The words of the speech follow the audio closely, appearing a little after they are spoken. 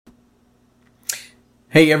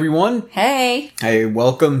Hey everyone. Hey. Hey,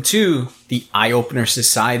 welcome to the Eye Opener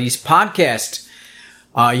Society's podcast.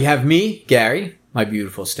 You have me, Gary, my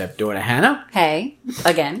beautiful stepdaughter, Hannah. Hey,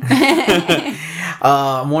 again.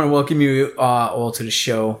 I want to welcome you all to the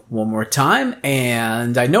show one more time.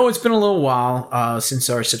 And I know it's been a little while since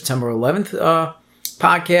our September 11th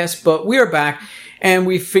podcast, but we are back and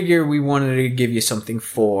we figured we wanted to give you something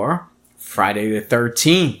for Friday the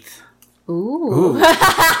 13th. Ooh.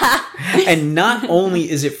 And not only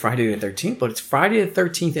is it Friday the 13th, but it's Friday the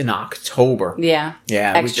 13th in October. Yeah.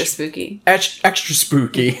 Yeah. Extra spooky. Extra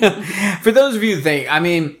spooky. For those of you who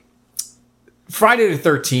think, Friday the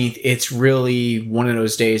 13th, it's really one of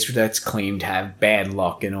those days that's claimed to have bad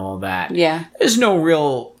luck and all that. Yeah. There's no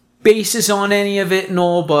real basis on any of it and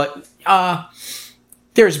all, but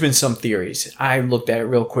there's been some theories. I looked at it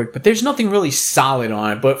real quick, but there's nothing really solid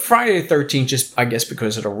on it. But Friday the 13th, just, I guess,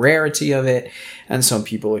 because of the rarity of it, and some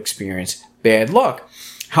people experience bad luck.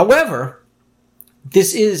 However,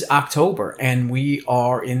 this is October, and we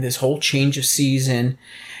are in this whole change of season,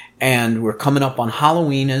 and we're coming up on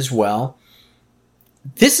Halloween as well.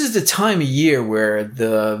 This is the time of year where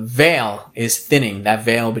the veil is thinning, that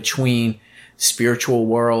veil between spiritual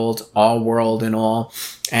world, our world and all,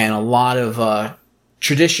 and a lot of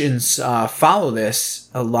traditions follow this.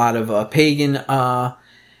 A lot of pagans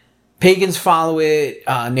follow it.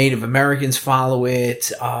 Native Americans follow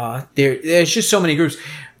it. There's just so many groups.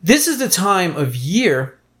 This is the time of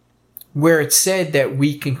year where it's said that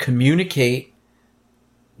we can communicate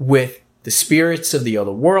with the spirits of the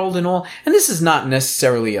other world and all. And this is not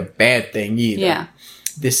necessarily a bad thing either. Yeah.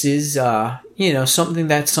 This is, something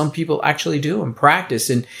that some people actually do and practice.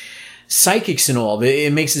 And psychics and all,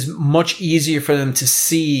 it makes it much easier for them to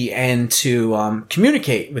see and to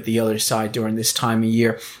communicate with the other side during this time of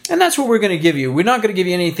year. And that's what we're going to give you. We're not going to give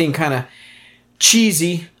you anything kind of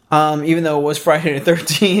cheesy, even though it was Friday the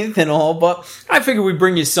 13th and all, but I figured we'd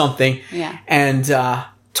bring you something. Yeah. And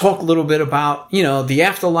talk a little bit about, the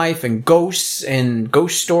afterlife and ghosts and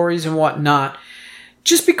ghost stories and whatnot.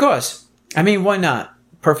 Just because. Why not?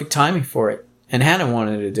 Perfect timing for it. And Hannah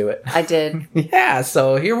wanted to do it. I did. Yeah,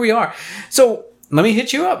 so here we are. So let me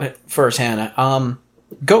hit you up first, Hannah.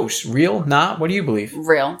 Ghosts, real, not? What do you believe?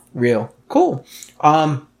 Real. Real. Cool.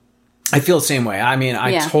 I feel the same way. I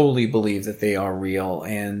Yeah. totally believe that they are real.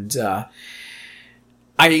 And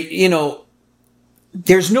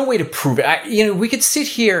there's no way to prove it. We could sit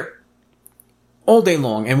here all day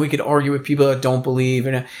long and we could argue with people that don't believe.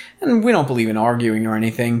 And we don't believe in arguing or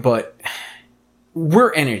anything, but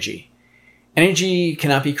we're energy. Energy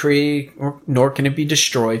cannot be created, nor can it be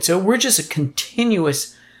destroyed. So we're just a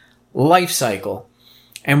continuous life cycle.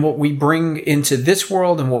 And what we bring into this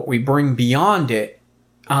world and what we bring beyond it,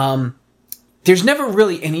 there's never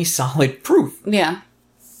really any solid proof. Yeah.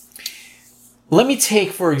 Let me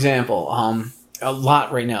take, for example, a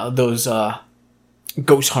lot right now, those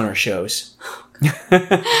ghost hunter shows.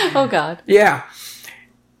 Oh, God. Yeah.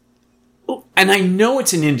 And I know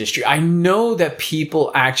it's an industry. I know that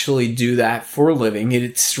people actually do that for a living.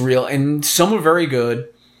 It's real. And some are very good.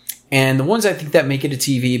 And the ones I think that make it to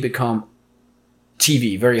TV become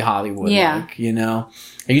TV, very Hollywood-like, Yeah.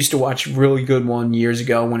 I used to watch a really good one years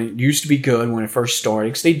ago when it used to be good, when it first started,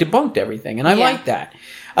 because they debunked everything. And I like that.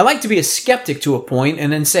 I like to be a skeptic to a point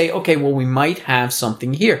and then say, okay, well, we might have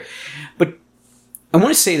something here. But I want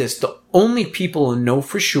to say this. The only people who know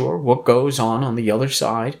for sure what goes on the other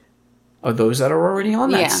side are those that are already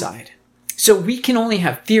on that side. So we can only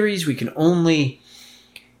have theories, we can only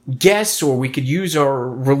guess, or we could use our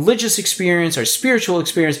religious experience, our spiritual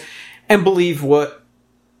experience, and believe what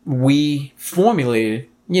we formulated,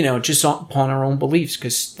 just upon our own beliefs.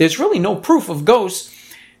 Because there's really no proof of ghosts,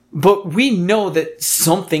 but we know that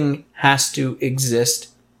something has to exist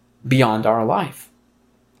beyond our life.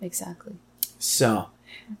 Exactly. So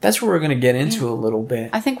that's what we're going to get into a little bit.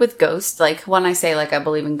 I think with ghosts, when I say, I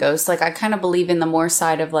believe in ghosts, I kind of believe in the more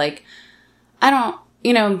side of, there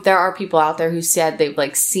are people out there who said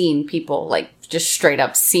they've, seen people, just straight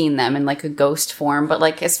up seen them in, a ghost form. But,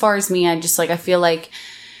 as far as me, I just, I feel like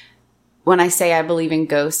when I say I believe in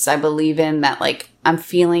ghosts, I believe in that, I'm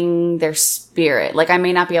feeling their spirit. I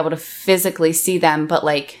may not be able to physically see them, but,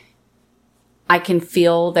 I can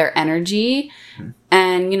feel their energy.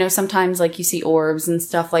 And, sometimes you see orbs and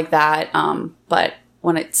stuff like that. But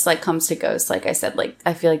when it's comes to ghosts, like I said,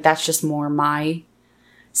 I feel like that's just more my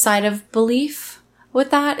side of belief with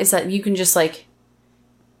that, is that you can just I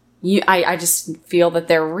just feel that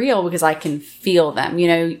they're real because I can feel them.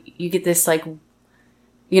 You get this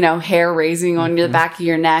hair raising on the back of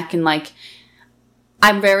your neck, and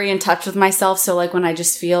I'm very in touch with myself. So like when I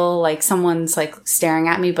just feel like someone's like staring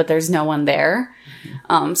at me, but there's no one there.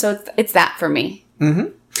 So it's that for me. Mm-hmm.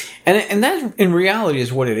 And that in reality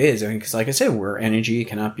is what it is. I mean, because like I said, we're energy, it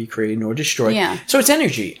cannot be created nor destroyed. Yeah. So it's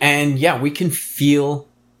energy. And yeah, we can feel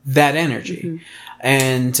that energy. Mm-hmm.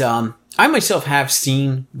 And I myself have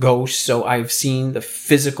seen ghosts. So I've seen the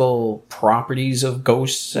physical properties of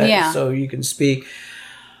ghosts. So you can speak.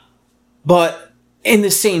 But in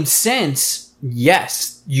the same sense,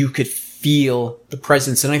 yes, you could feel the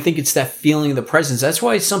presence. And I think it's that feeling of the presence. That's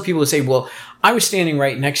why some people say, well, I was standing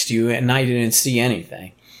right next to you and I didn't see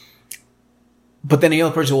anything. But then the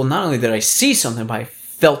other person, well, not only did I see something, but I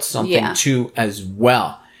felt something too as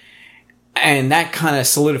well. And that kind of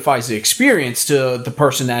solidifies the experience to the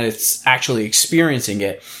person that is actually experiencing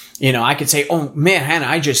it. You know, I could say, oh man, Hannah,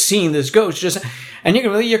 I just seen this ghost. And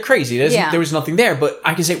you're crazy. There was nothing there. But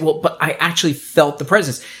I can say, well, but I actually felt the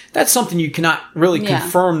presence. That's something you cannot really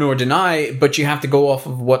confirm nor deny, but you have to go off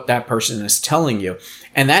of what that person is telling you.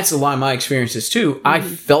 And that's a lot of my experiences too. Mm-hmm. I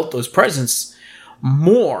felt those presence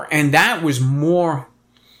more. And that was more,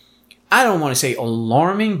 I don't want to say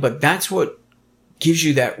alarming, but that's what gives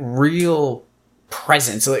you that real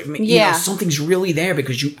presence. Like, you know, something's really there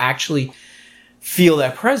because you actually feel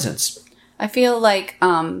that presence. I feel like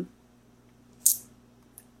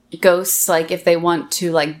ghosts, like if they want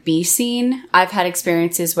to like be seen, I've had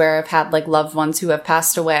experiences where I've had like loved ones who have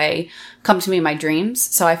passed away come to me in my dreams.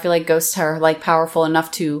 So I feel like ghosts are like powerful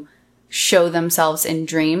enough to show themselves in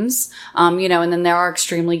dreams. You know, and then there are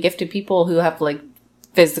extremely gifted people who have like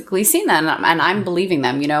physically seen that, and I'm believing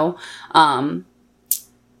them, you know.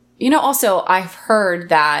 You know, also I've heard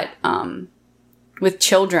that with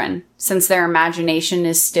children, since their imagination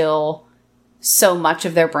is still so much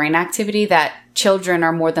of their brain activity, that children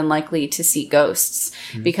are more than likely to see ghosts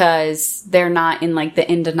because they're not in like the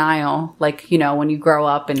in denial, like, you know, when you grow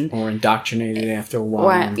up and or indoctrinated after a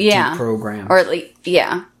while, deprogrammed, or like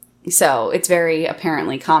so it's very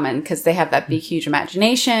apparently common because they have that big huge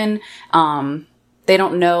imagination. They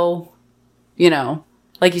don't know, you know,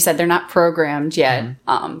 like you said, they're not programmed yet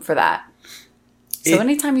for that. So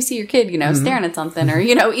anytime you see your kid, you know, staring at something or,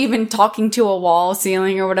 you know, even talking to a wall,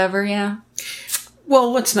 ceiling or whatever,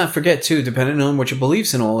 Well, let's not forget, too, depending on what your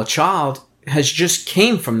beliefs and all, a child has just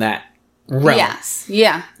came from that realm. Yes,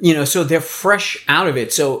 yeah. You know, so they're fresh out of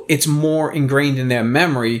it. So it's more ingrained in their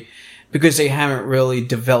memory because they haven't really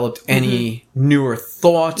developed any newer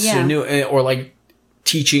thoughts or like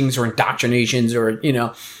teachings or indoctrinations or, you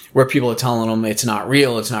know, where people are telling them it's not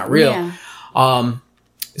real, it's not real. Yeah.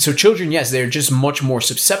 So children, yes, they're just much more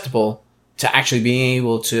susceptible to actually being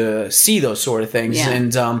able to see those sort of things. Yeah.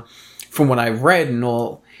 And from what I've read and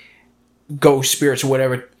all, ghost spirits or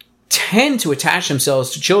whatever tend to attach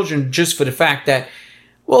themselves to children just for the fact that,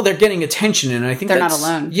 well, they're getting attention. And I think they're not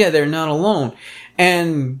alone. Yeah, they're not alone.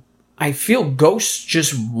 And I feel ghosts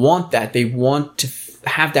just want that. They want to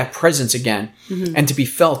have that presence again and to be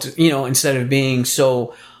felt, you know, instead of being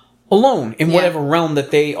so alone in whatever realm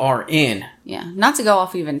that they are in. Yeah. Not to go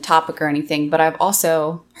off even topic or anything, but I've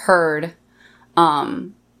also heard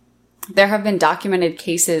there have been documented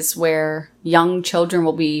cases where young children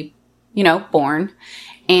will be, you know, born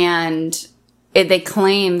and they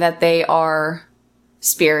claim that they are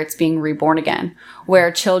spirits being reborn again,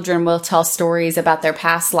 where children will tell stories about their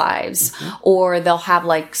past lives or they'll have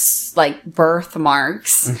like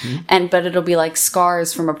birthmarks but it'll be like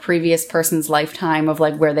scars from a previous person's lifetime of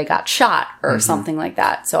like where they got shot or something like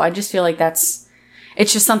that. So I just feel like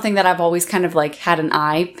it's just something that I've always kind of like had an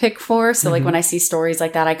eye pick for. So like when I see stories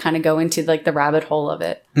like that, I kind of go into like the rabbit hole of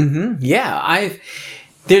it. Yeah.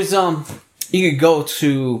 There's you could go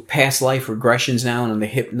to past life regressions now and the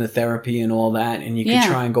hypnotherapy and all that, and you can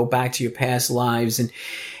try and go back to your past lives, and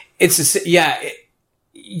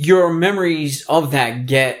your memories of that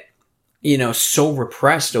get, you know, so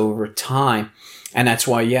repressed over time, and that's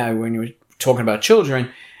why when you're talking about children,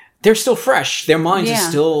 they're still fresh, their minds are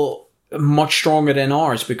still much stronger than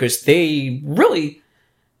ours because they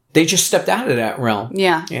just stepped out of that realm.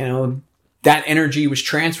 Yeah, you know. That energy was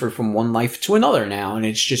transferred from one life to another now, and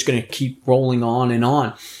it's just going to keep rolling on and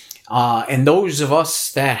on. And those of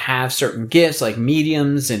us that have certain gifts, like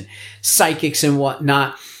mediums and psychics and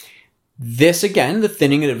whatnot, this, again, the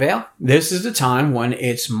thinning of the veil, this is the time when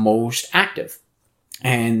it's most active.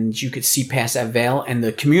 And you could see past that veil, and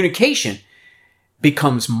the communication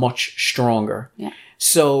becomes much stronger. Yeah.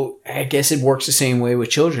 So I guess it works the same way with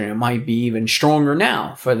children. It might be even stronger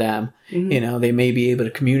now for them. You know, they may be able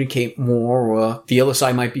to communicate more, or the other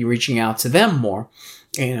side might be reaching out to them more.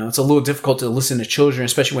 You know, it's a little difficult to listen to children,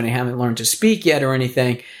 especially when they haven't learned to speak yet or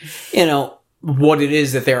anything. You know, what it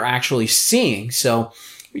is that they're actually seeing. So,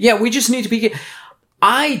 yeah, we just need to be...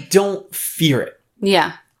 I don't fear it.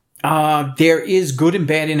 Yeah. There is good and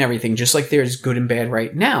bad in everything, just like there's good and bad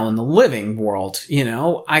right now in the living world. You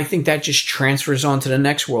know, I think that just transfers on to the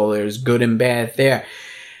next world. There's good and bad there.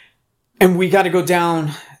 And we got to go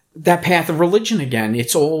down that path of religion again.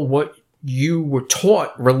 It's all what you were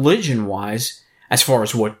taught religion-wise as far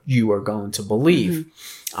as what you are going to believe.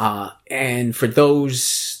 And for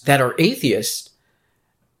those that are atheists,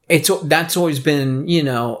 that's always been, you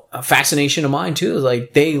know, a fascination of mine too.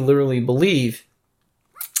 Like, they literally believe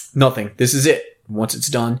nothing. This is it. Once it's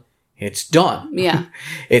done, it's done. Yeah.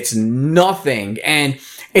 It's nothing. And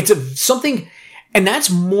it's something, and that's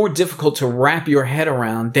more difficult to wrap your head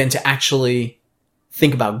around than to actually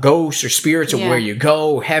think about ghosts or spirits or where you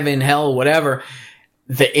go, heaven, hell, whatever.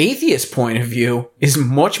 The atheist point of view is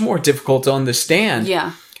much more difficult to understand.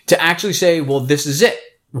 Yeah. To actually say, well, this is it.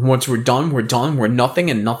 Once we're done, we're done. We're nothing,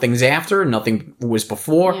 and nothing's after. Nothing was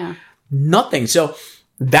before. Yeah. Nothing. So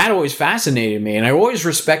that always fascinated me, and I always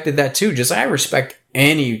respected that too. Just I respect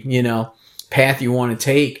any, you know, path you want to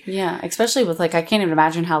take. Yeah, especially with, like, I can't even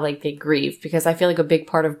imagine how, like, they grieve, because I feel like a big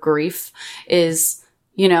part of grief is,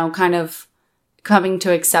 you know, kind of coming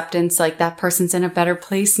to acceptance, like, that person's in a better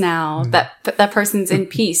place now, that person's in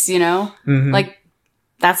peace, you know? Like,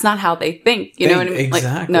 that's not how they think, you know what I mean?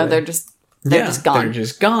 Exactly. Like, no, they're just gone. They're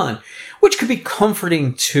just gone. Which could be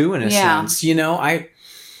comforting too, in a sense, you know?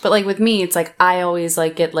 But, like, with me, it's like, I always,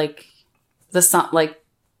 like, get, like, like,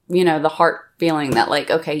 you know, the heart feeling that, like,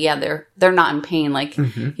 okay, yeah, they're not in pain, like,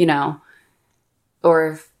 you know,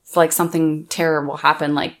 or if, like, something terrible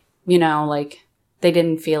happened, like, you know, like, they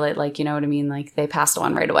didn't feel it, like, you know what I mean? Like, they passed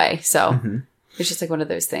on right away. So it's just, like, one of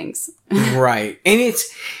those things. Right. And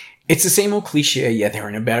it's the same old cliche. Yeah, they're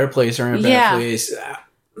in a better place. They're in a better place.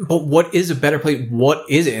 But what is a better place? What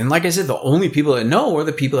is it? And like I said, the only people that know are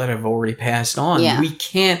the people that have already passed on. Yeah.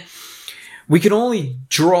 We can only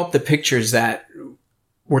draw up the pictures that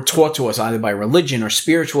were taught to us either by religion or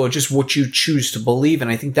spiritual or just what you choose to believe. And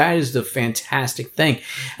I think that is the fantastic thing.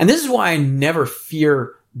 And this is why I never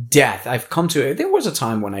fear death. I've come to it. There was a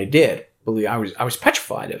time when I did believe. I was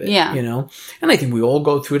petrified of it. Yeah. You know? And I think we all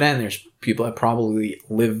go through that, and there's people that probably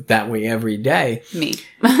live that way every day. Me.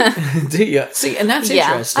 Do you? See, and that's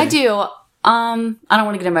interesting. I do. I don't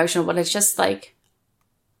want to get emotional, but it's just like,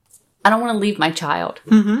 I don't want to leave my child.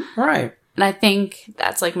 Right. And I think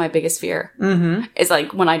that's, like, my biggest fear. Is,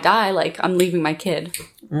 like, when I die, like, I'm leaving my kid.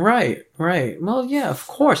 Right. Well, yeah, of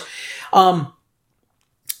course.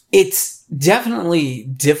 It's definitely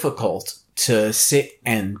difficult to sit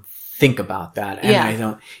and think about that. And I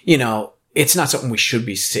don't, you know, it's not something we should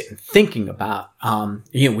be sitting thinking about.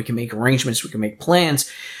 You know, we can make arrangements, we can make plans,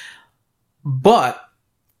 but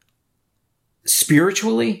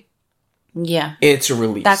spiritually, it's a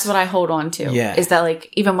release. That's what I hold on to. Yeah. Is that, like,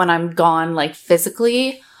 even when I'm gone, like,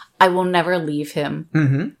 physically, I will never leave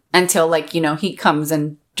him until, like, you know, he comes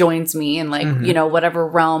and joins me in, like, you know, whatever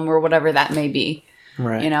realm or whatever that may be.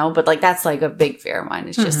 Right. You know, but, like, that's, like, a big fear of mine.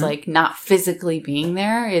 It's just, like, not physically being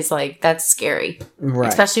there is, like, that's scary. Right.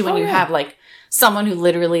 Especially when you have, like, someone who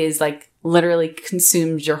literally is, like, literally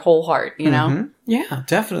consumes your whole heart, you know? Yeah,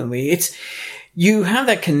 definitely. You have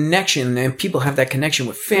that connection, and people have that connection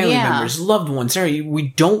with family members, loved ones.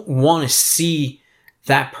 We don't want to see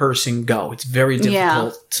that person go. It's very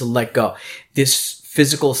difficult to let go. This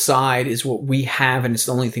physical side is what we have, and it's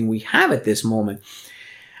the only thing we have at this moment.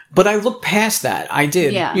 But I looked past that. I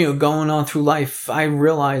did. You know, going on through life, I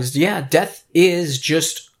realized, death is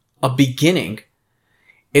just a beginning.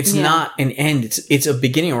 It's not an end. It's a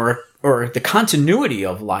beginning or the continuity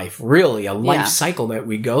of life, really, a life cycle that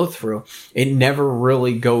we go through. It never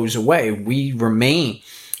really goes away. We remain.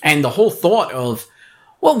 And the whole thought of,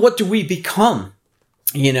 well, what do we become?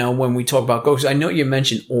 You know, when we talk about ghosts, I know you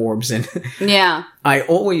mentioned orbs, and I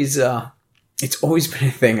always, it's always been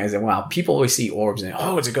a thing. I said, wow, people always see orbs and,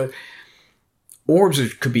 it's a ghost.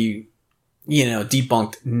 Orbs could be, you know,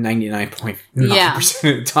 debunked 99.9% of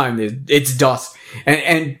the time. It's dust.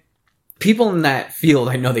 And people in that field,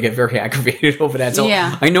 I know they get very aggravated over that. So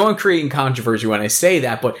I know I'm creating controversy when I say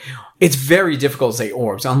that, but it's very difficult to say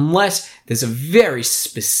orbs unless there's a very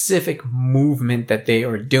specific movement that they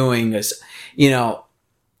are doing. As you know,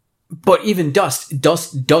 but even dust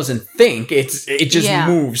doesn't think. It just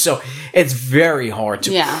moves. So it's very hard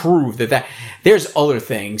to prove that there's other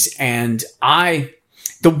things. And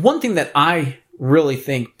the one thing that I really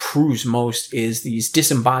think proves most is these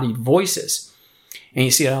disembodied voices. And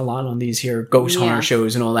you see that a lot on these here ghost hunter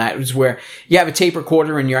shows and all that. It's where you have a tape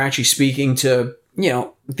recorder and you're actually speaking to, you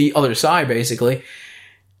know, the other side, basically.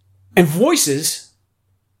 And voices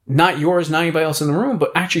not yours, not anybody else in the room,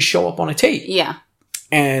 but actually show up on a tape. Yeah.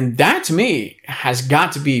 And that, to me, has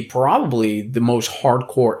got to be probably the most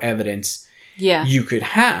hardcore evidence you could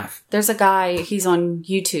have. There's a guy, he's on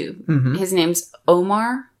YouTube. Mm-hmm. His name's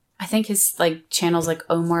Omar. I think his channel's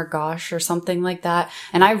Omar Gosh or something like that.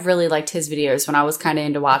 And I really liked his videos when I was kind of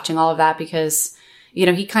into watching all of that because,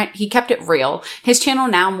 he kept it real. His channel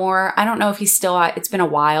now more, I don't know if he's still, it's been a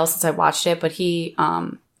while since I watched it, but he's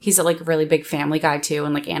a really big family guy too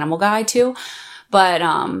and animal guy too. But,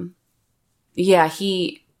 yeah,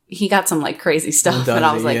 he got some crazy stuff, and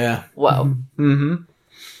I was whoa. Mm-hmm.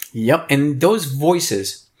 Yep, and those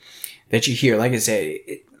voices that you hear, like I said,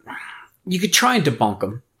 you could try and debunk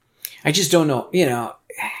them. I just don't know,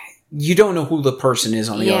 you don't know who the person is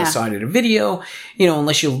on the other side of the video,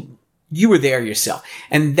 unless you were there yourself.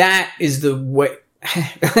 And that is the way,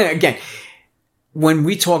 again, when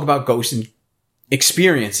we talk about ghosts and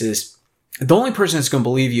experiences, the only person that's going to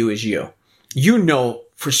believe you is you. You know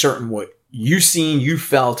for certain what you seen, you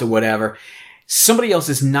felt, or whatever. Somebody else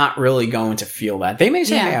is not really going to feel that. They may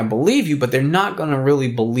say, hey, I believe you, but they're not going to really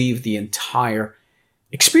believe the entire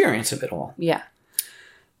experience of it all. Yeah.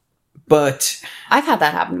 But I've had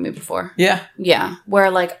that happen to me before. Yeah. Yeah.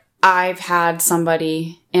 Where I've had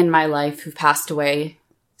somebody in my life who passed away,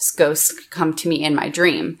 ghosts come to me in my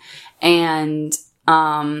dream. And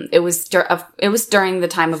it was during the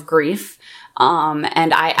time of grief.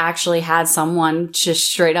 And I actually had someone just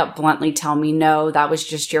straight up bluntly tell me, no, that was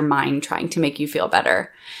just your mind trying to make you feel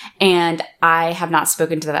better. And I have not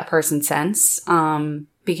spoken to that person since,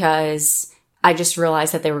 because I just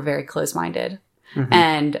realized that they were very close-minded. Mm-hmm.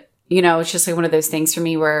 And, it's just one of those things for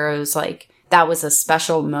me where it was that was a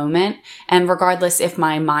special moment. And regardless if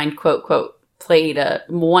my mind, quote, quote,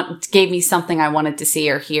 gave me something I wanted to see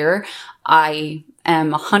or hear, I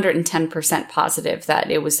am 110% positive that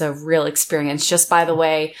it was a real experience. Just by the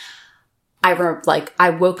way, I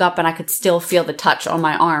woke up and I could still feel the touch on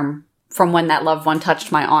my arm from when that loved one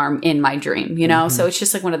touched my arm in my dream, Mm-hmm. So it's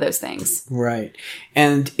just one of those things. Right.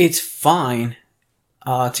 And it's fine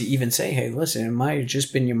to even say, hey, listen, it might have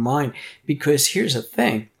just been your mind. Because here's the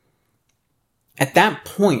thing. At that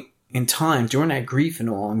point in time, during that grief and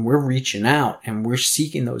all, and we're reaching out and we're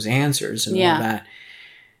seeking those answers and all that,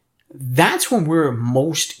 that's when we're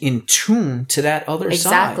most in tune to that other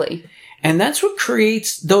side. Exactly. And that's what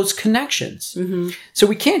creates those connections. Mm-hmm. So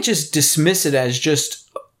we can't just dismiss it as just,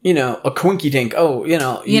 a quinky dink. Oh, you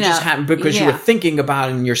just happened because you were thinking about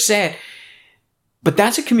it and you're sad. But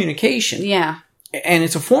that's a communication. Yeah. And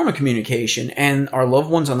it's a form of communication. And our loved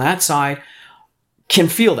ones on that side can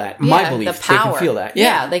feel that. My belief, the power. They can feel that.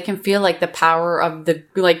 Yeah, they can feel the power of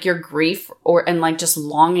your grief and just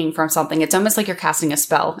longing for something. It's almost like you're casting a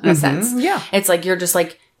spell in a sense. Yeah. It's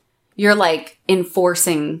you're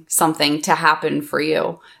enforcing something to happen for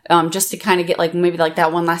you. Just to kind of get maybe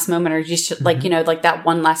that one last moment or just that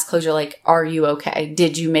one last closure. Are you okay?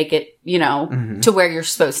 Did you make it, to where you're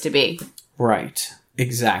supposed to be? Right.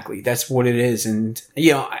 Exactly. That's what it is. And,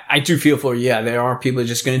 I do feel for, there are people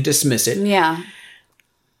just going to dismiss it. Yeah.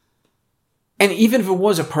 And even if it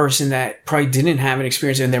was a person that probably didn't have an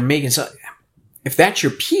experience and they're making something, if that's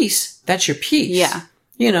your piece, that's your piece. Yeah.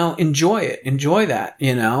 Enjoy it. Enjoy that.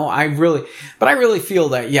 I really feel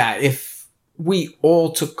that, if we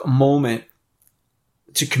all took a moment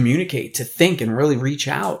to communicate, to think and really reach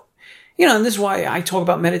out, and this is why I talk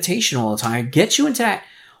about meditation all the time. It gets you into that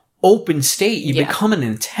open state. You become an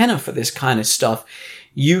antenna for this kind of stuff.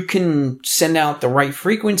 You can send out the right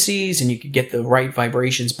frequencies and you can get the right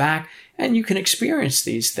vibrations back and you can experience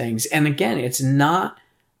these things. And again, it's not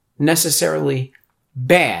necessarily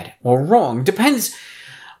bad or wrong. Depends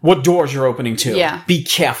what doors you're opening to. Yeah. Be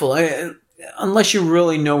careful. Unless you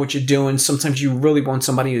really know what you're doing, sometimes you really want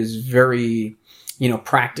somebody who's very,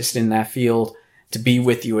 practiced in that field to be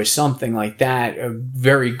with you or something like that. A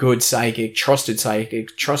very good psychic,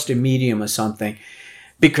 trusted medium or something.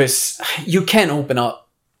 Because you can open up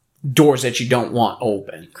doors that you don't want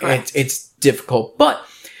open. It's difficult. But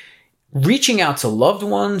reaching out to loved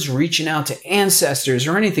ones, reaching out to ancestors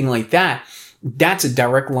or anything like that, that's a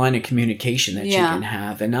direct line of communication that you can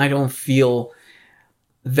have. And I don't feel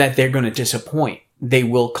that they're going to disappoint. They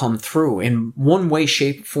will come through in one way,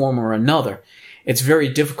 shape, form, or another. It's very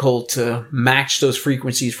difficult to match those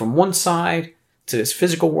frequencies from one side to this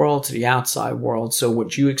physical world, to the outside world. So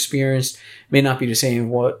what you experienced may not be the same as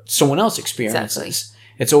what someone else experiences. Exactly.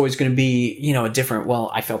 It's always going to be, a different,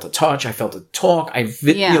 I felt a touch, I felt a talk, I've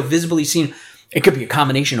visibly seen. It could be a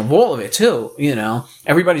combination of all of it too,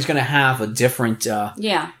 Everybody's going to have a different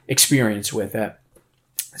experience with it.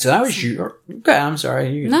 So that was your... Okay, I'm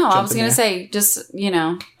sorry. No, I was going to say, just,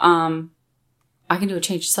 I can do a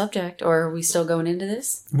change of subject, or are we still going into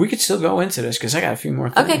this? We could still go into this because I got a few more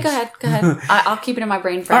things. Okay, go ahead. I'll keep it in my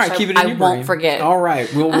brain fresh. All right, keep it in your brain. I won't forget. All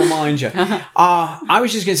right, we'll remind you. I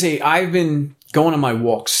was just going to say, I've been going on my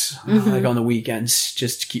walks, like on the weekends,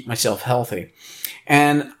 just to keep myself healthy.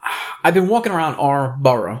 And I've been walking around our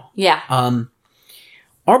borough. Yeah.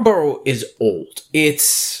 Our borough is old. It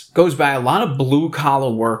goes by a lot of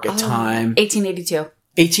blue-collar work at time. 1882.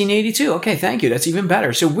 1882. Okay, thank you. That's even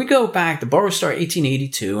better. So we go back, the borough started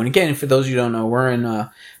 1882. And again, for those of you who don't know, we're in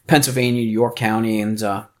Pennsylvania, York County, and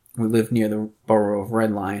we live near the borough of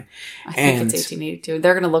Red Line. I think it's 1882.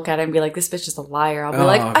 They're going to look at it and be like, this bitch is a liar. I'll be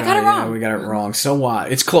like, I got it wrong. Yeah, we got it wrong. So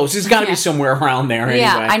what? It's close. It's got to be somewhere around there anyway.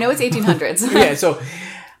 Yeah, I know it's 1800s. Yeah, so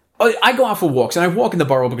I go out for walks, and I walk in the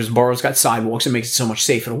borough because the borough's got sidewalks. It makes it so much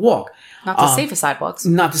safer to walk. Not the safest sidewalks.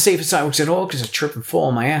 Not the safest sidewalks at all, because I trip and fall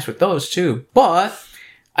on my ass with those too. But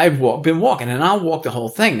I've been walking, and I'll walk the whole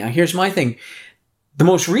thing. Now, here's my thing. The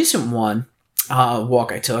most recent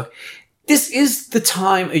walk I took, this is the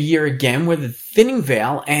time of year again where the thinning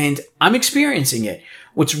veil, and I'm experiencing it.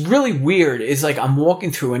 What's really weird is like I'm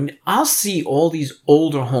walking through and I'll see all these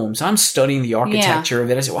older homes. I'm studying the architecture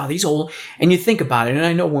of it. I say, wow, these old, and you think about it. And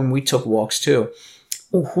I know when we took walks too,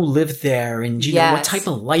 who lived there and you know, what type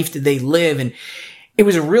of life did they live? And it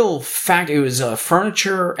was a real fact. It was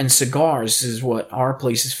furniture and cigars is what our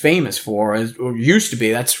place is famous for, or used to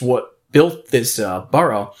be. That's what built this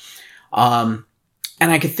borough. And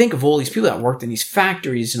I could think of all these people that worked in these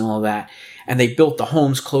factories and all that. And they built the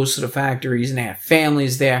homes close to the factories and they had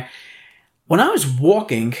families there. When I was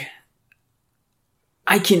walking,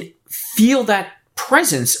 I can feel that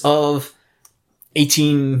presence of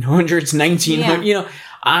 1800s, 1900s, you know,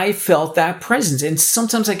 I felt that presence. And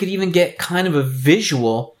sometimes I could even get kind of a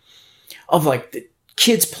visual of like the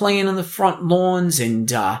kids playing on the front lawns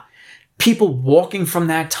and people walking from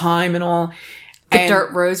that time and all. The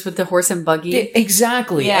dirt roads with the horse and buggy.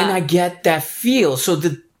 Exactly. Yeah. And I get that feel. So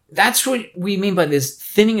that's what we mean by this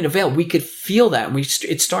thinning of the veil. We could feel that and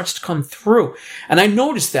it starts to come through. And I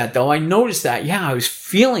noticed that though. I was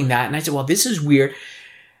feeling that. And I said, well, this is weird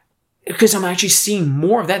because I'm actually seeing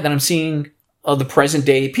more of that than I'm seeing of the present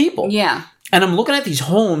day people. Yeah. And I'm looking at these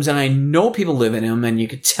homes and I know people live in them and you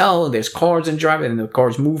could tell there's cars and driving and the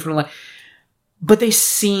cars moving like, but they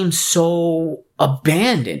seem so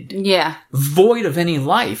abandoned. Yeah. Void of any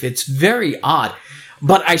life. It's very odd.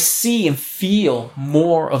 But I see and feel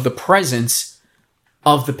more of the presence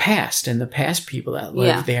of the past and the past people that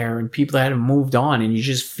lived there and people that have moved on. And you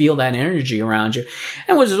just feel that energy around you.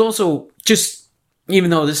 And what is also just, even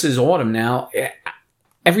though this is autumn now,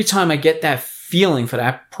 every time I get that feeling for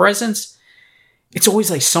that presence, it's always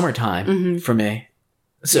like summertime for me.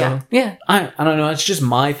 So, yeah, I don't know. It's just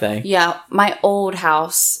my thing. Yeah. My old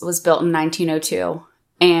house was built in 1902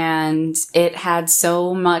 and it had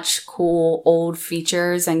so much cool old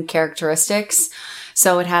features and characteristics.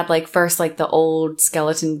 So it had like first like the old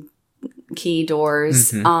skeleton key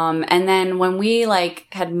doors. And then when we like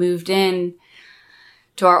had moved in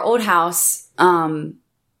to our old house,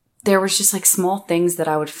 there was just like small things that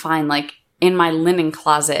I would find like in my linen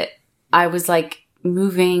closet. I was like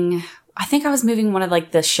moving one of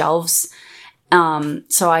like the shelves,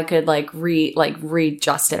 so I could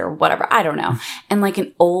readjust it or whatever. I don't know. And like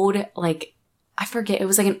an old, like, I forget, it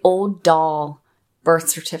was like an old doll birth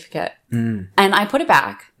certificate. And I put it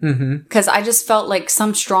back because I just felt like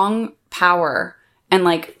some strong power and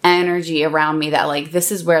like energy around me that like,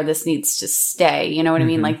 this is where this needs to stay. You know what I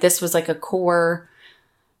mean? Like this was like a core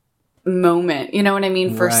moment, you know what I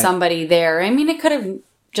mean? For somebody there. I mean, it could have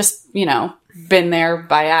just, you know, been there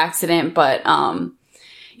by accident, but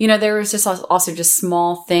you know, there was just also just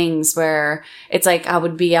small things where it's like I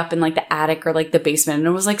would be up in like the attic or like the basement and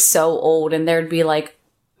it was like so old and there'd be like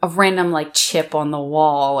a random like chip on the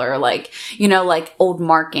wall or like, you know, like old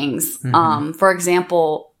markings. For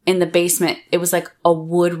example, in the basement, it was like a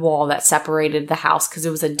wood wall that separated the house because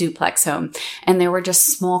it was a duplex home and there were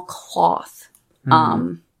just small cloth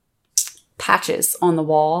patches on the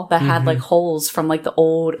wall that had like holes from like the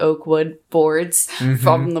old oak wood boards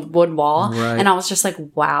from the wood wall. And I was just like,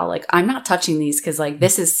 wow, like I'm not touching these because like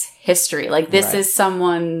this is history. Like this is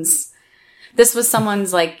this was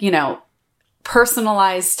someone's like, you know,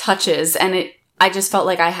 personalized touches. And I just felt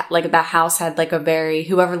like like that house had like a very,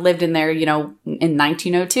 whoever lived in there, you know, in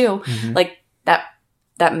 1902, like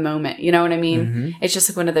that moment, you know what I mean? It's just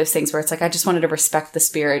like one of those things where it's like, I just wanted to respect the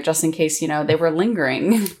spirit just in case, you know, they were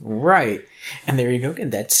lingering. Right. And there you go.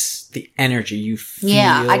 And that's the energy you feel.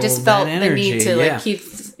 Yeah. I just felt the need to like keep,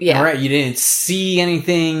 All right. You didn't see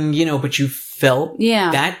anything, you know, but you felt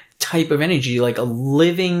that type of energy, like a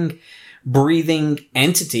living breathing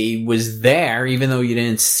entity was there, even though you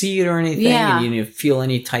didn't see it or anything, and you didn't feel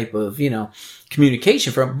any type of,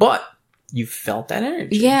 communication from it, but you felt that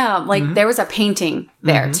energy. Yeah, like there was a painting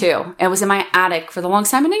there too. It was in my attic for the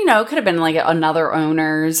longest time, and it could have been like another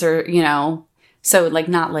owner's or so like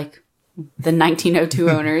not like the 1902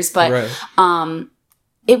 owners, but right.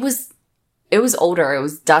 It was older. It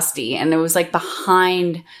was dusty, and it was like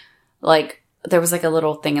behind, like there was like a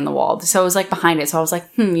little thing in the wall, so it was like behind it. So I was like,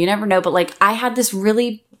 you never know. But like I had this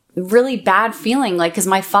really, really bad feeling, like because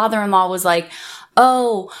my father-in-law was like,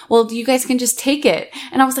 oh, well, you guys can just take it.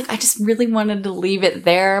 And I was like, I just really wanted to leave it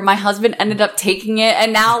there. My husband ended up taking it.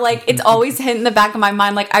 And now, like, it's always hit in the back of my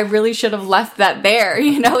mind, like, I really should have left that there.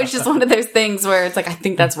 It's just one of those things where it's like, I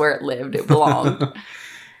think that's where it lived. It belonged.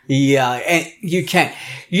 Yeah. And you can't,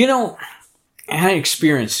 I had an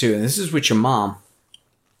experience too. And this is with your mom.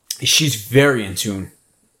 She's very in tune,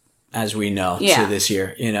 as we know, to this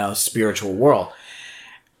here, spiritual world.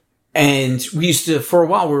 And we used to, for a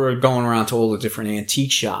while, we were going around to all the different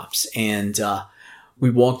antique shops, and we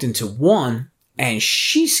walked into one, and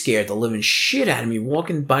she scared the living shit out of me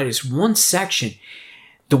walking by this one section.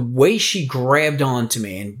 The way she grabbed onto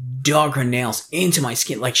me and dug her nails into my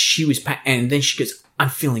skin, like she was, and then she goes, I'm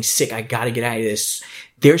feeling sick. I gotta get out of this.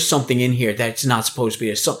 There's something in here that's not supposed to be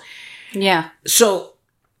there. So, yeah. So,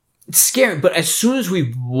 it's scary. But as soon as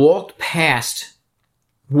we walked past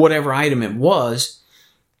whatever item it was,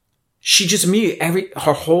 she just immediately,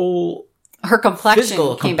 her complexion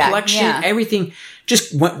physical came complexion, back. Yeah. Everything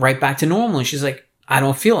just went right back to normal. And she's like, I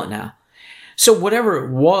don't feel it now. So whatever it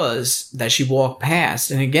was that she walked past,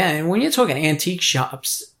 and again, when you're talking antique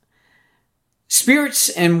shops, spirits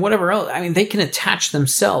and whatever else, I mean, they can attach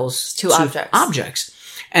themselves to objects.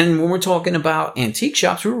 And when we're talking about antique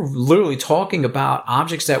shops, we were literally talking about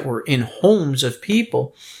objects that were in homes of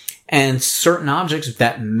people. And certain objects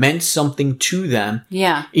that meant something to them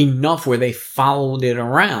enough where they followed it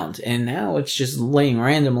around. And now it's just laying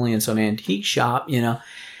randomly in some antique shop,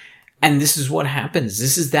 And this is what happens.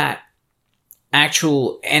 This is that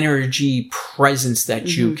actual energy presence that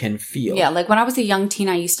you can feel. Yeah, like when I was a young teen,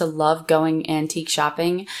 I used to love going antique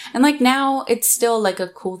shopping. And like now it's still like a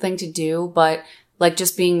cool thing to do. But like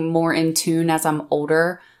just being more in tune as I'm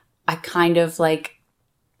older, I kind of like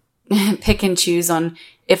pick and choose on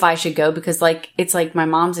if I should go, because like it's like my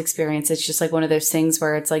mom's experience. It's just like one of those things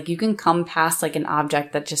where it's like you can come past like an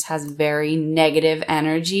object that just has very negative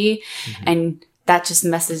energy, and that just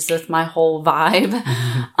messes with my whole vibe.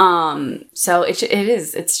 So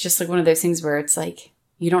it's just like one of those things where it's like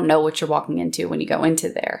you don't know what you're walking into when you go into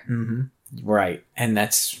there. Right. And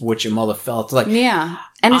that's what your mother felt like. Yeah.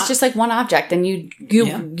 And it's just like one object, and you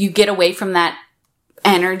get away from that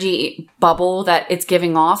energy bubble that it's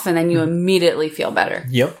giving off, and then you immediately feel better.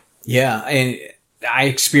 Yep. Yeah. And I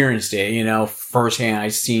experienced it, firsthand.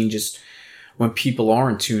 I've seen just when people are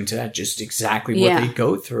in tune to that, just exactly what they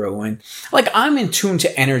go through. And like, I'm in tune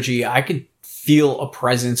to energy. I could feel a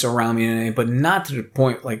presence around me, but not to the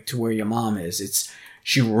point like to where your mom is.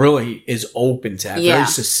 She really is open to that, very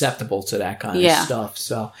susceptible to that kind of stuff.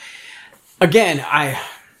 So again, I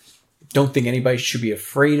don't think anybody should be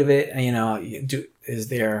afraid of it. Is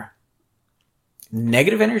there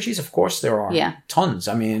negative energies? Of course there are. Yeah. Tons.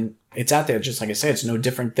 I mean, it's out there. Just like I said, it's no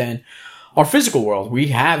different than our physical world. We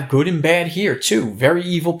have good and bad here too. Very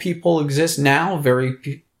evil people exist now.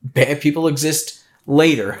 Very bad people exist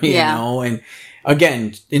later, you know, and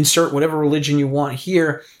again, insert whatever religion you want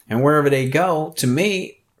here, and wherever they go, to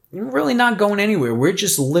me, you're really not going anywhere. We're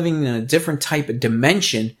just living in a different type of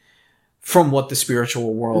dimension from what the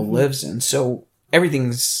spiritual world lives in. So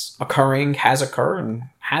everything's occurring, has occurred, and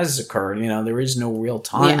has occurred. There is no real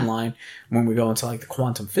timeline when we go into like the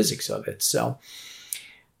quantum physics of it. So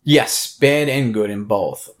yes, bad and good in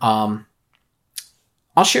both. I'll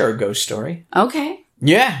share a ghost story. Okay.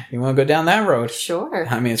 Yeah, you want to go down that road? Sure.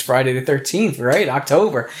 I mean, it's Friday the 13th, right?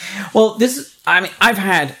 October. Well, I've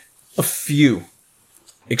had a few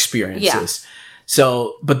experiences. Yeah.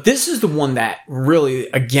 So, but this is the one that really,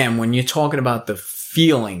 again, when you're talking about the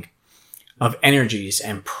feeling of energies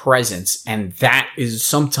and presence, and that is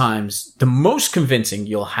sometimes the most convincing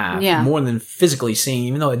you'll have, more than physically seeing,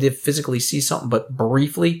 even though I did physically see something, but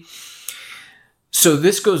briefly. So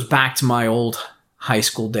this goes back to my old high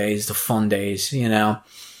school days, the fun days, me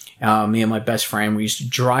and my best friend, we used to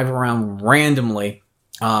drive around randomly,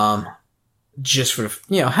 just for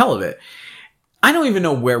the, hell of it. I don't even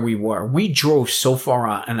know where we were. We drove so far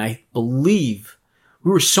out, and I believe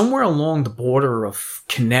we were somewhere along the border of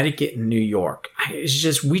Connecticut and New York.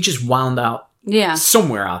 We just wound out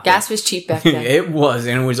somewhere out there. Gas was cheap back then. It was,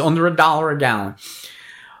 and it was under $1 a gallon.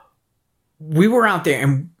 We were out there,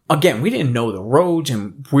 and again, we didn't know the roads,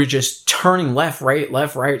 and we're just turning left, right,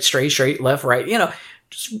 straight, left, right,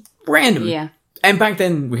 just random. Yeah. And back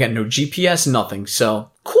then, we had no GPS, nothing.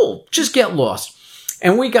 So, cool, just get lost.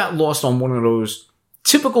 And we got lost on one of those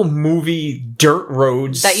typical movie dirt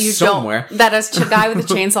roads that you somewhere. That a guy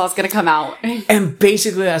with a chainsaw is going to come out. And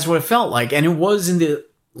basically, that's what it felt like. And it was in the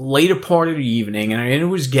later part of the evening, and it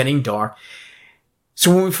was getting dark.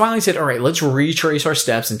 So when we finally said, all right, let's retrace our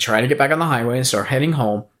steps and try to get back on the highway and start heading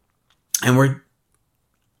home, and we're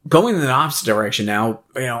going in the opposite direction now,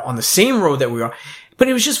 on the same road that we are. But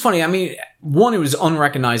it was just funny. I mean, one, it was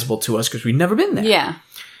unrecognizable to us because we'd never been there. Yeah.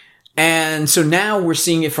 And so now we're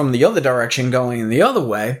seeing it from the other direction going in the other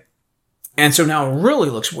way. And so now it really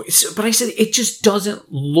looks weird. But I said, it just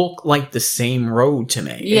doesn't look like the same road to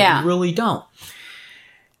me. Yeah. It really don't.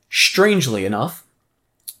 Strangely enough,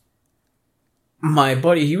 my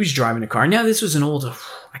buddy, he was driving a car. Now, this was an old,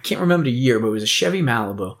 I can't remember the year, but it was a Chevy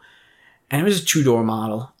Malibu. And it was a 2-door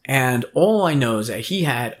model. And all I know is that he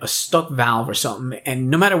had a stuck valve or something. And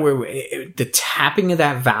no matter where, the tapping of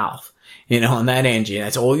that valve, on that engine,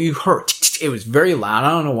 that's all you heard. It was very loud.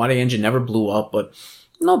 I don't know why the engine never blew up, but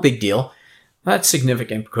no big deal. That's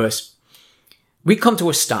significant because we come to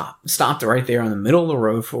a stop. Stopped right there in the middle of the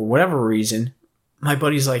road for whatever reason. My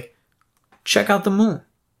buddy's like, check out the moon.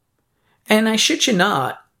 And I shit you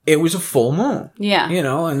not, it was a full moon. Yeah.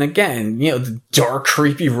 And again, the dark,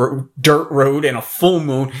 creepy dirt road and a full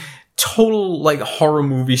moon. Total, horror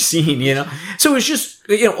movie scene, So it was just,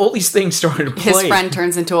 all these things started to play. His friend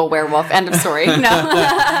turns into a werewolf. End of story.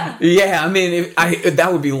 No. Yeah, I mean, that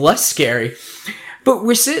would be less scary. But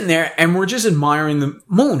we're sitting there, and we're just admiring the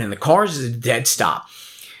moon, and the car's at a dead stop.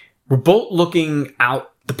 We're both looking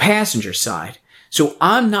out the passenger side. So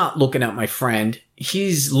I'm not looking at my friend.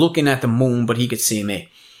 He's looking at the moon, but he could see me.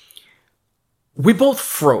 We both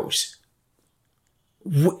froze.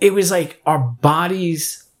 It was like our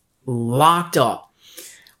bodies locked up.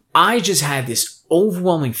 I just had this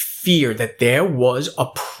overwhelming fear that there was a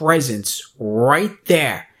presence right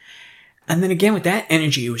there. And then again, with that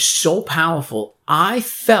energy, it was so powerful. I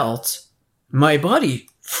felt my buddy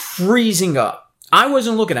freezing up. I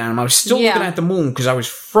wasn't looking at him. I was still looking at the moon because I was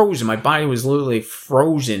frozen. My body was literally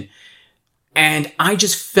frozen. And I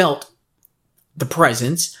just felt the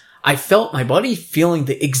presence. I felt my buddy feeling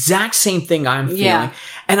the exact same thing I'm feeling. Yeah.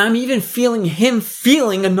 And I'm even feeling him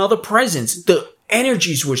feeling another presence. The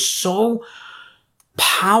energies were so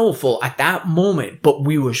powerful at that moment, but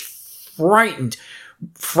we were frightened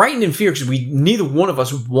in fear because neither one of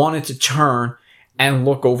us wanted to turn and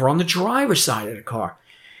look over on the driver's side of the car.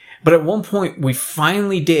 But at one point we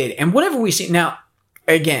finally did. And whatever we see now,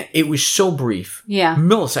 again, it was so brief. Yeah.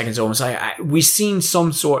 Milliseconds almost. We seen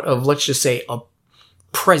some sort of, let's just say, a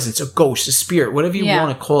presence, a ghost, a spirit, whatever you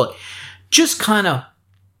want to call it. Just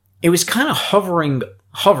it was kind of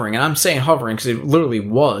hovering, and I'm saying hovering because it literally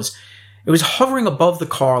was. It was hovering above the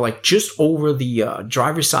car, just over the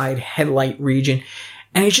driver's side headlight region,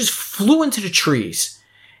 and it just flew into the trees.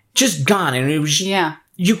 Just gone, and it was,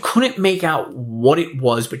 you couldn't make out what it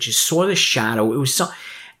was, but you saw the shadow. It was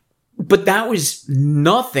but that was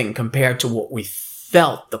nothing compared to what we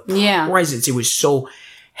felt, the presence. It was so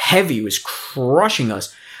heavy. It was crushing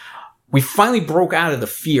us. We finally broke out of the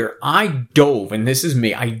fear. I dove, and this is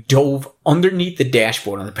me, I dove underneath the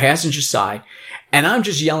dashboard on the passenger side, and I'm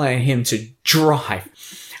just yelling at him to drive.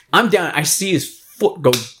 I'm down. I see his foot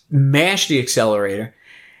go mash the accelerator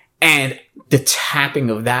and the tapping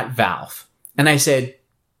of that valve. And I said,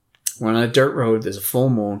 we're on a dirt road. There's a full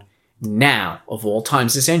moon. Now, of all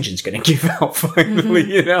times, this engine's going to give out finally,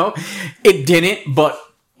 It didn't, but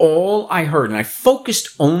all I heard, and I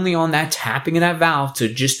focused only on that tapping of that valve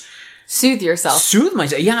to just soothe yourself. Soothe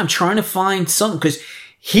myself. Yeah, I'm trying to find something because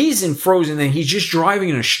he's in frozen and he's just driving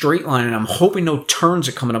in a straight line, and I'm hoping no turns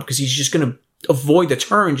are coming up because he's just going to avoid the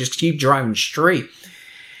turn, just keep driving straight.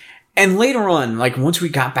 And later on, once we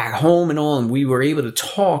got back home and all, and we were able to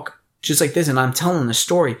talk just like this, and I'm telling the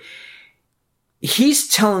story, he's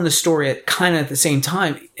telling the story at the same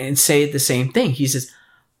time and say the same thing. He says,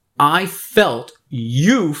 I felt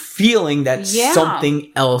you feeling that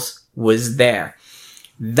something else was there.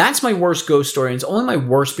 That's my worst ghost story. And it's only my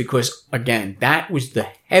worst because, again, that was the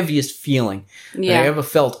heaviest feeling that I ever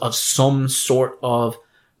felt of some sort of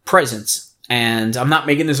presence. And I'm not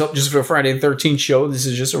making this up just for a Friday the 13th show. This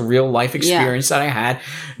is just a real life experience that I had.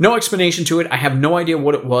 No explanation to it. I have no idea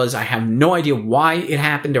what it was. I have no idea why it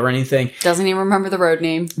happened or anything. Doesn't even remember the road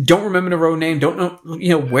name. Don't remember the road name. Don't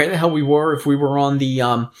know, where the hell we were. If we were on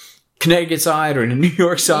the Connecticut side or the New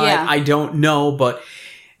York side. Yeah. I don't know. But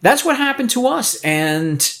that's what happened to us.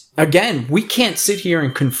 And again, we can't sit here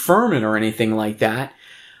and confirm it or anything like that.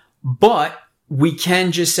 But we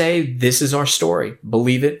can just say, this is our story.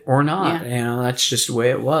 Believe it or not. Yeah. That's just the way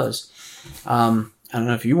it was. I don't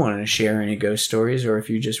know if you wanted to share any ghost stories or if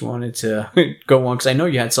you just wanted to go on, because I know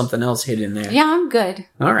you had something else hidden there. Yeah, I'm good.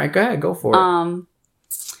 All right, go ahead. Go for it.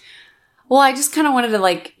 Well, I just kind of wanted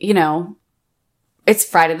to it's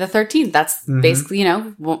Friday the 13th. That's basically,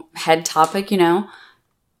 head topic,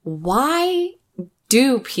 Why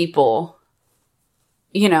do people,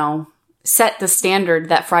 set the standard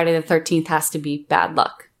that Friday the 13th has to be bad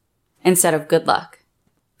luck instead of good luck?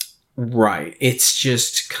 Right. It's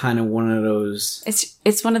just kind of one of those.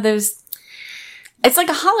 It's one of those. It's like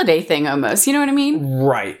a holiday thing almost. You know what I mean?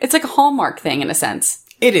 Right. It's like a Hallmark thing in a sense.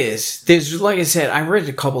 It is. There's, like I said, I read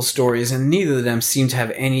a couple stories and neither of them seem to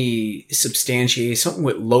have any substantiation. Something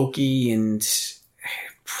with Loki and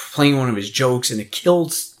playing one of his jokes and it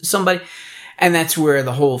killed somebody. And that's where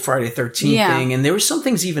the whole Friday the 13th thing. And there were some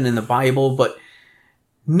things even in the Bible, but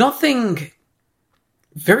nothing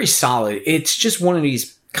very solid. It's just one of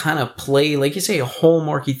these kind of play, like you say, a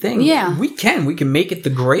hallmarky thing. Yeah. We can make it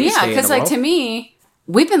the greatest day in the world. Yeah, because to me,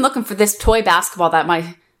 we've been looking for this toy basketball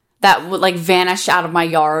that would vanish out of my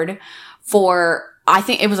yard for, I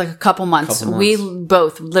think it was a couple months. We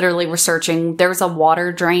both literally were searching. There was a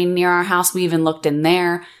water drain near our house. We even looked in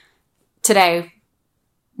there. Today,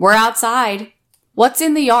 we're outside. What's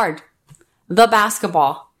in the yard? The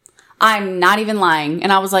basketball. I'm not even lying.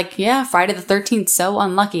 And I was like, yeah, Friday the 13th, so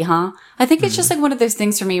unlucky, huh? I think it's just one of those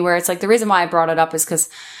things for me where it's the reason why I brought it up is because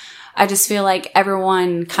I just feel like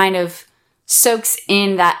everyone kind of soaks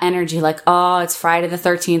in that energy oh, it's Friday the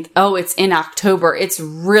 13th. Oh, it's in October. It's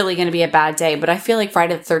really going to be a bad day. But I feel like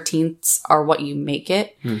Friday the 13th are what you make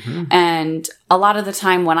it. Mm-hmm. And a lot of the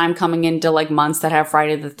time when I'm coming into months that have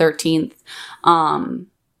Friday the 13th,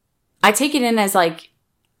 I take it in as I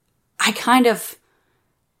kind of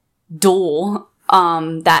duel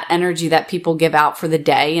that energy that people give out for the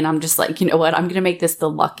day. And I'm just you know what? I'm going to make this the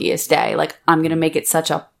luckiest day. I'm going to make it such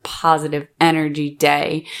a positive energy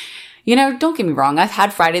day. Don't get me wrong. I've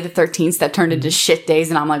had Friday the 13th that turned into shit days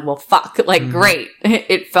and I'm like, well, fuck, great.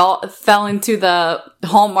 It fell into the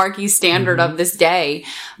hallmarky standard of this day.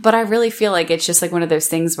 But I really feel like it's just one of those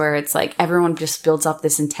things where it's everyone just builds up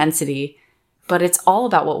this intensity, but it's all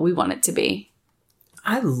about what we want it to be.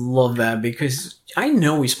 I love that because I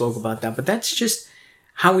know we spoke about that, but that's just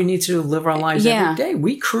how we need to live our lives every day.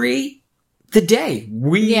 We create the day.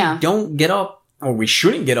 We don't get up, or we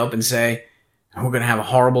shouldn't get up and say, we're going to have a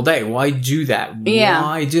horrible day. Why do that? Yeah.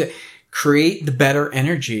 Why do it? Create the better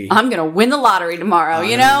energy. I'm going to win the lottery tomorrow,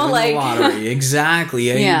 The lottery. Exactly.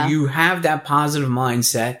 Yeah. You have that positive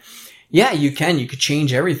mindset. Yeah, you can. You could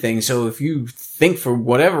change everything. So if you think for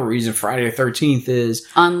whatever reason Friday the 13th is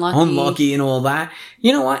unlucky and all that,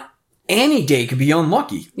 you know what? Any day could be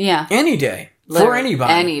unlucky. Yeah. Any day. Literally, for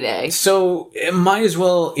anybody. Any day. So might as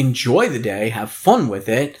well enjoy the day, have fun with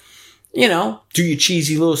it. Do your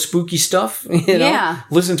cheesy little spooky stuff.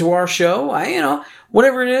 Listen to our show.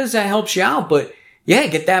 Whatever it is that helps you out. But yeah,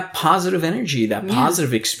 get that positive energy, that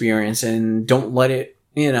positive experience, and don't let it,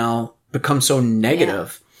 become so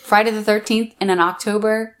negative. Yeah. Friday the 13th and in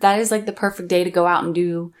October, that is the perfect day to go out and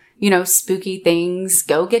do, spooky things.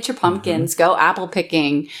 Go get your pumpkins. Go apple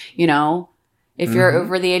picking, If you're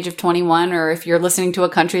over the age of 21 or if you're listening to a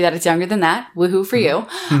country that is younger than that, woohoo for you.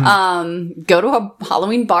 Go to a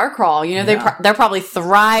Halloween bar crawl. They're probably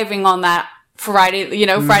thriving on that Friday,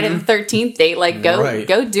 Friday the 13th date.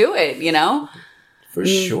 Go do it, For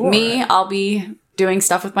sure. Me, I'll be doing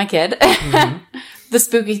stuff with my kid. The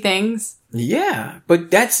spooky things. Yeah, but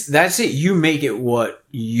that's it. You make it what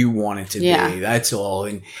you want it to be. That's all.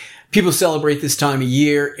 And people celebrate this time of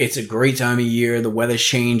year. It's a great time of year. The weather's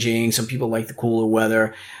changing. Some people like the cooler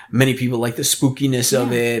weather. Many people like the spookiness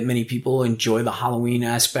of it. Many people enjoy the Halloween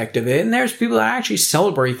aspect of it. And there's people that actually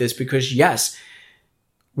celebrate this because, yes,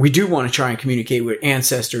 we do want to try and communicate with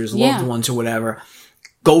ancestors, loved ones, or whatever.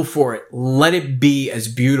 Go for it. Let it be as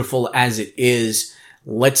beautiful as it is.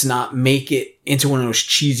 Let's not make it into one of those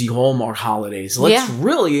cheesy Hallmark holidays. Let's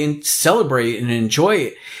really celebrate and enjoy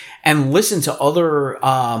it and listen to other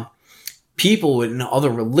people in other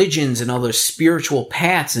religions and other spiritual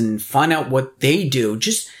paths and find out what they do.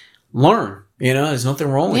 Just learn. There's nothing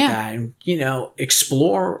wrong with that. And,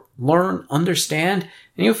 explore, learn, understand,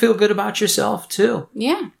 and you'll feel good about yourself too.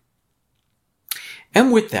 Yeah.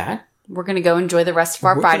 And with that, we're going to go enjoy the rest of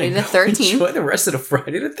our Friday the 13th. Enjoy the rest of the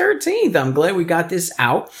Friday the 13th. I'm glad we got this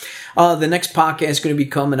out. The next podcast is going to be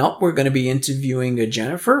coming up. We're going to be interviewing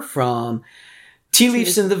Jennifer from Tea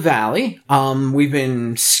Leaves in the Valley. We've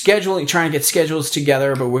been trying to get schedules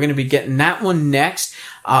together, but we're going to be getting that one next.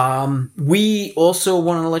 We also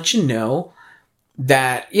want to let you know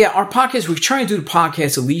that, our podcast, we try to do the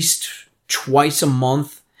podcast at least twice a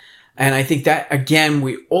month. And I think that, again,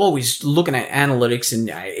 we always looking at analytics, and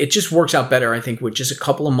it just works out better, I think, with just a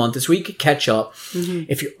couple of months. So we could catch up. Mm-hmm.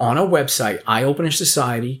 If you're on our website,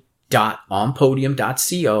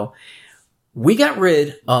 eyeopenersociety.onpodium.co, we got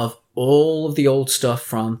rid of all of the old stuff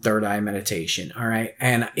from Third Eye Meditation. All right.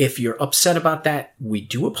 And if you're upset about that, we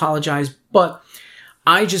do apologize. But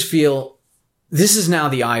I just feel this is now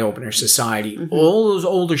the Eye Opener Society. Mm-hmm. All those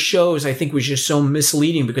older shows, I think, was just so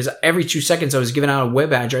misleading because every 2 seconds I was giving out a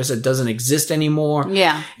web address that doesn't exist anymore.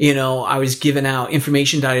 Yeah. I was giving out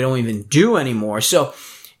information that I don't even do anymore. So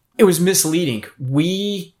it was misleading.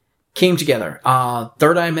 We came together.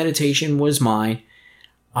 Third Eye Meditation was mine.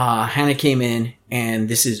 Hannah came in, and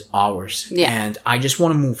this is ours. Yeah. And I just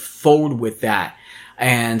want to move forward with that.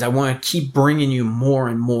 And I want to keep bringing you more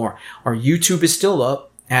and more. Our YouTube is still up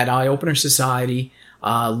at Eye Opener Society.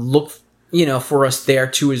 Look, for us there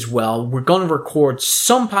too as well. We're going to record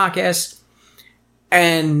some podcasts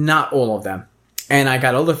and not all of them. And I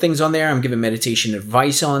got other things on there. I'm giving meditation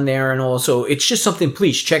advice on there, and also it's just something.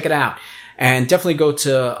 Please check it out, and definitely go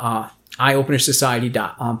to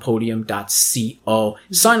eyeopenersociety.onpodium.co.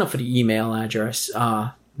 Sign up for the email address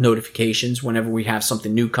notifications whenever we have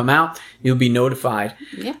something new come out. You'll be notified.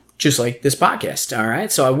 Yeah. Just like this podcast. All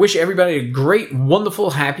right. So I wish everybody a great,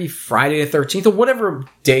 wonderful, happy Friday the 13th, or whatever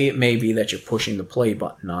day it may be that you're pushing the play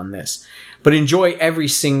button on this. But enjoy every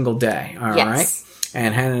single day. All right.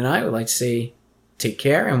 And Hannah and I would like to say take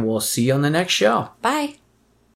care, and we'll see you on the next show. Bye.